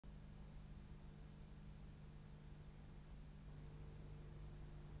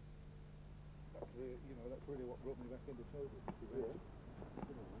really what brought me back into showbiz. Yeah.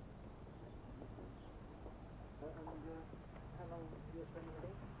 And how long have you spent with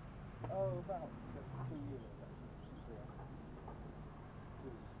it? Oh, about 2 years.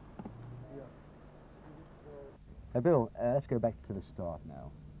 Bill, let's go back to the start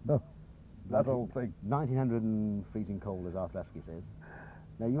now. No, that old thing. 1900 and freezing cold, as Art Lasky says.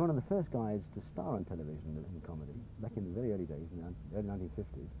 Now, you're one of the first guys to star on television in comedy, back in the very early days, in the early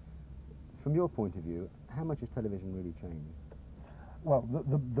 1950s. From your point of view, how much has television really changed? Well,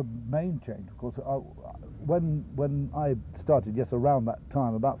 the main change, of course, when I started, yes, around that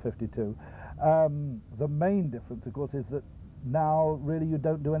time, about 52, the main difference, of course, is that now really you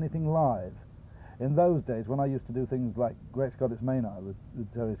don't do anything live. In those days, when I used to do things like Great Scott, It's Maynard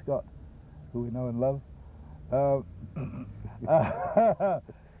with Terry Scott, who we know and love,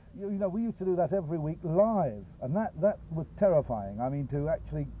 you know, we used to do that every week live, and that was terrifying. I mean, to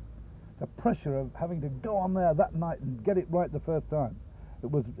actually, the pressure of having to go on there that night and get it right the first time,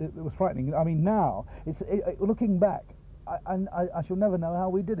 it was frightening. I mean, now looking back, I shall never know how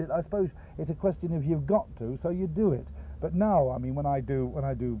we did it. I suppose it's a question of you've got to, so you do it. But now, I mean, when I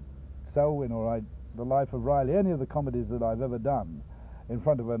do Selwyn or The Life of Riley, any of the comedies that I've ever done in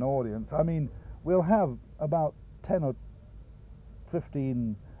front of an audience, I mean, we'll have about 10 or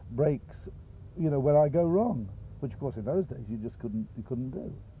 15 breaks, you know, where I go wrong, which of course in those days you just couldn't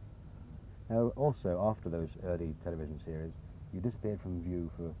do. Now, also after those early television series, you disappeared from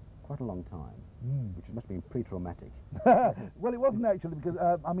view for quite a long time, which must have been pretty traumatic. Well, it wasn't actually, because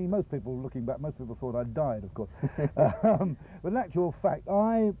I mean, most people, looking back, most people thought I'd died, of course. But in actual fact,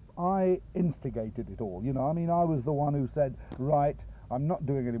 I instigated it all. You know, I mean, I was the one who said, right, I'm not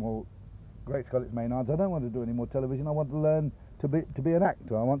doing any more Great Scott, It's Maynards. I don't want to do any more television. I want to learn to be an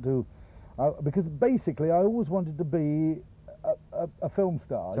actor. I want to, because basically I always wanted to be a film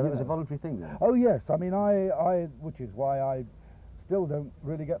star. So that was a voluntary thing then? Oh yes, I mean, which is why I still don't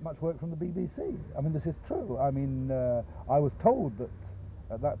really get much work from the BBC. I mean, this is true. I mean, I was told that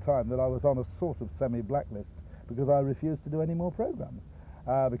at that time that I was on a sort of semi-blacklist because I refused to do any more programmes.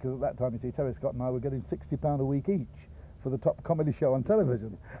 Because at that time, you see, Terry Scott and I were getting £60 a week each for the top comedy show on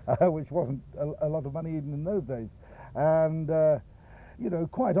television, which wasn't a lot of money even in those days. And you know,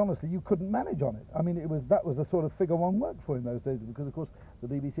 quite honestly, you couldn't manage on it. I mean, that was the sort of figure one worked for in those days, because of course the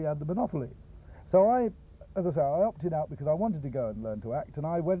BBC had the monopoly. So as I say, I opted out because I wanted to go and learn to act, and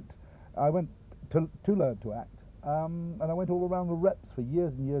I went to learn to act, and I went all around the reps for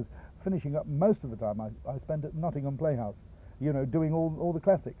years and years, finishing up most of the time I spent at Nottingham Playhouse, you know, doing all the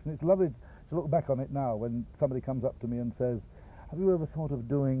classics. And it's lovely to look back on it now when somebody comes up to me and says, have you ever thought of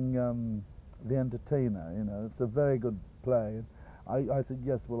doing The Entertainer? You know, it's a very good play. And I said,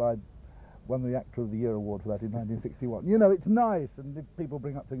 yes, well, I won the Actor of the Year award for that in 1961. You know, it's nice, and if people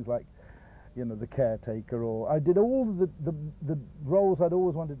bring up things like, you know, The Caretaker, or I did all the roles I'd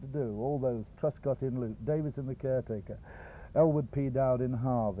always wanted to do, all those, Truscott in Luke, Davis in The Caretaker, Elwood P. Dowd in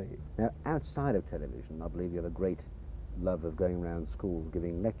Harvey. Now, outside of television, I believe you have a great love of going around schools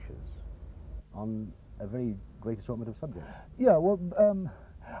giving lectures on a very great assortment of subjects. Yeah, well,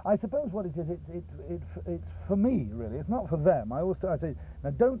 I suppose what it is, it's for me, really. It's not for them. I say, now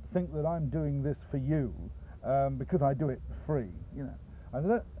don't think that I'm doing this for you, because I do it free, you know.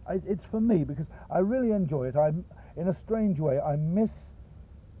 It's for me because I really enjoy it. In a strange way, I miss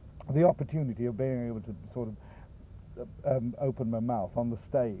the opportunity of being able to sort of open my mouth on the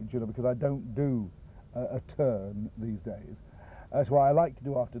stage, you know, because I don't do a turn these days. That's why I like to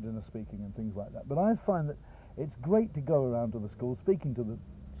do after dinner speaking and things like that. But I find that it's great to go around to the schools, speaking to the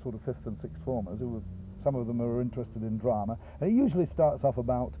sort of 5th and 6th formers, some of them are interested in drama, and it usually starts off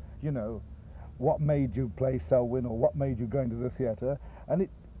about, you know, what made you play Selwyn, or what made you go into the theatre, and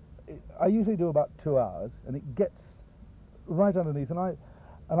I usually do about 2 hours, and it gets right underneath, and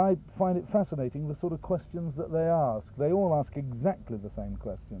I find it fascinating, the sort of questions that they ask. They all ask exactly the same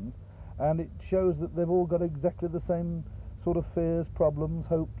questions, and it shows that they've all got exactly the same sort of fears, problems,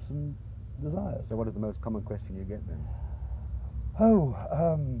 hopes and desires. So what is the most common question you get then? Oh,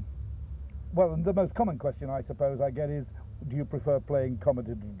 well, the most common question I suppose I get is, do you prefer playing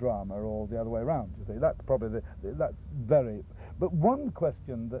comedy to drama, or the other way around? You see, that's probably that's very. But one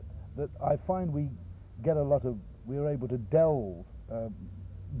question that I find we are able to delve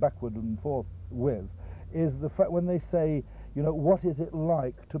backward and forth with, is the fact when they say, you know, what is it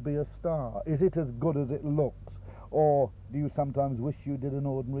like to be a star? Is it as good as it looks, or do you sometimes wish you did an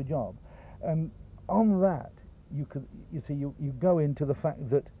ordinary job? And on that, you go into the fact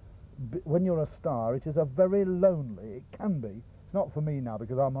that when you're a star, it is a very lonely, it can be, it's not for me now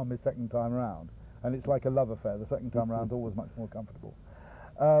because I'm on my 2nd time round, and it's like a love affair. The 2nd time round is always much more comfortable.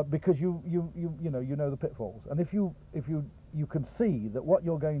 because you know the pitfalls, and if you can see that what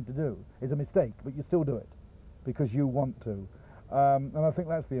you're going to do is a mistake, but you still do it because you want to, and I think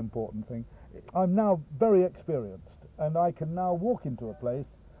that's the important thing. I'm now very experienced, and I can now walk into a place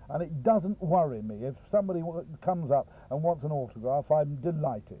and it doesn't worry me. If somebody comes up and wants an autograph, I'm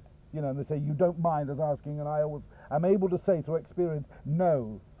delighted. You know, and they say, you don't mind us asking, and I always am able to say through experience,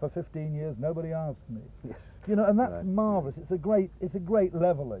 no, for 15 years nobody asked me. Yes. You know, and that's Right. marvellous. It's a great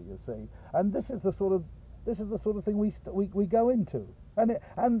leveler, you see. And this is the sort of thing we go into.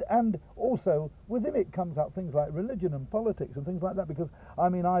 And also within it comes out things like religion and politics and things like that, because I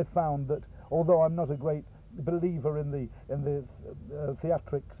mean, I found that although I'm not a great believer in the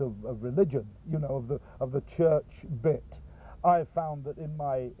theatrics of religion, you know, of the church bit, I found that in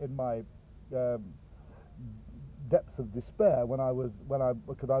my depths of despair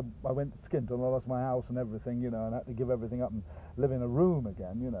because I went skint and I lost my house and everything, you know, and had to give everything up and live in a room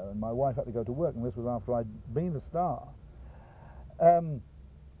again, you know, and my wife had to go to work, and this was after I'd been a star.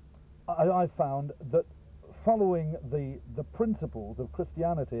 I found that following the principles of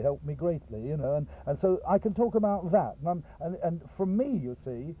Christianity helped me greatly, you know, and so I can talk about that. And from me, you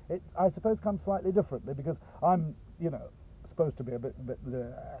see, it I suppose comes slightly differently, because I'm, you know, supposed to be a bit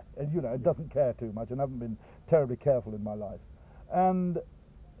and you know, it doesn't care too much, and haven't been terribly careful in my life. And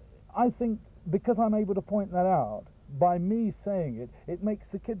I think because I'm able to point that out, by me saying it, it makes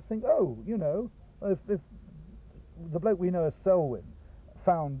the kids think, oh, you know, if the bloke we know as Selwyn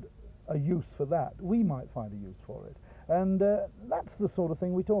found a use for that, we might find a use for it. And that's the sort of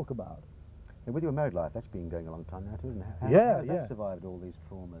thing we talk about. And with your married life, that's been going a long time now too, isn't it? How has that survived all these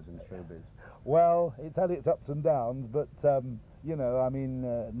traumas in showbiz? Well, it's had its ups and downs, but you know, I mean,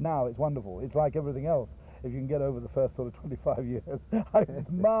 now it's wonderful. It's like everything else. If you can get over the first sort of 25 years, it's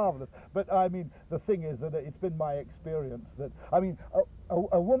marvellous. But I mean, the thing is that it's been my experience that, I mean,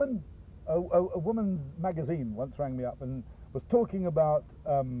 a woman's magazine once rang me up and was talking about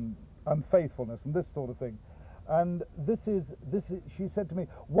unfaithfulness and this sort of thing. And she said to me,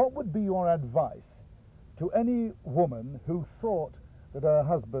 what would be your advice to any woman who thought that her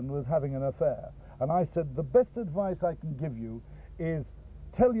husband was having an affair? And I said, the best advice I can give you is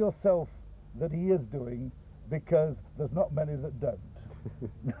tell yourself that he is doing, because there's not many that don't.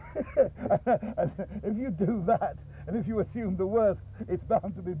 And if you do that, and if you assume the worst, it's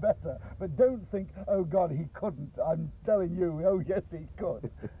bound to be better. But don't think, oh God, he couldn't. I'm telling you, oh yes, he could.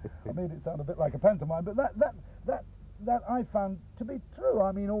 I made it sound a bit like a pantomime, but that I found to be true.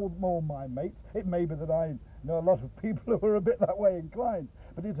 I mean, all my mates, it may be that I know a lot of people who are a bit that way inclined,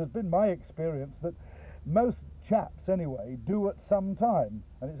 but it has been my experience that most chaps, anyway, do at some time,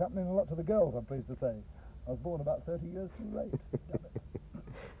 and it's happening a lot to the girls, I'm pleased to say. I was born about 30 years too late. Damn it.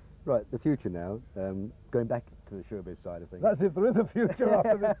 Right, the future now, going back to the showbiz side of things. That's if there is a future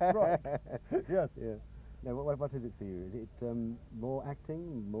after this strike. Yes. Yeah. Now, what is it for you? Is it more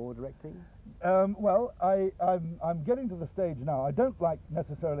acting, more directing? Well, I'm getting to the stage now. I don't like the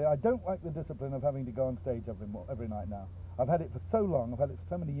discipline of having to go on stage every night now. I've had it for so long, I've had it for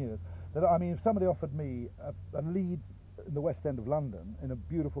so many years, that I mean, if somebody offered me a lead in the West End of London in a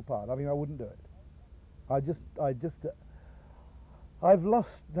beautiful part, I mean, I wouldn't do it. I've lost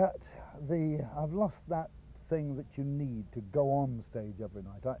that thing that you need to go on stage every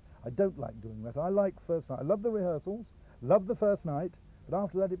night. I don't like doing that. I like first night. I love the rehearsals, love the first night, but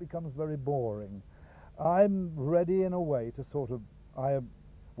after that it becomes very boring. I'm ready in a way to sort of, I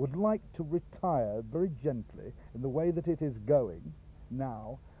would like to retire very gently in the way that it is going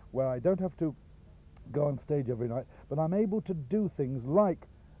now, where I don't have to go on stage every night, but I'm able to do things like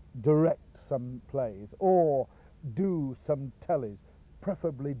direct some plays or do some tellies,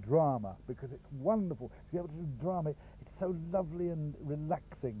 preferably drama, because it's wonderful to be able to do drama. It's so lovely and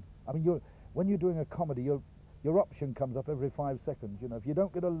relaxing. I mean, when you're doing a comedy, your option comes up every 5 seconds. You know, if you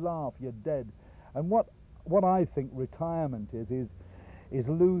don't get a laugh, you're dead. And what I think retirement is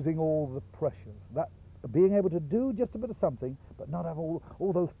losing all the pressures. That being able to do just a bit of something, but not have all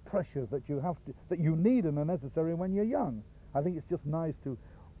those pressures that you need and are necessary when you're young. I think it's just nice to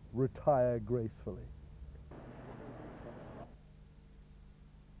retire gracefully.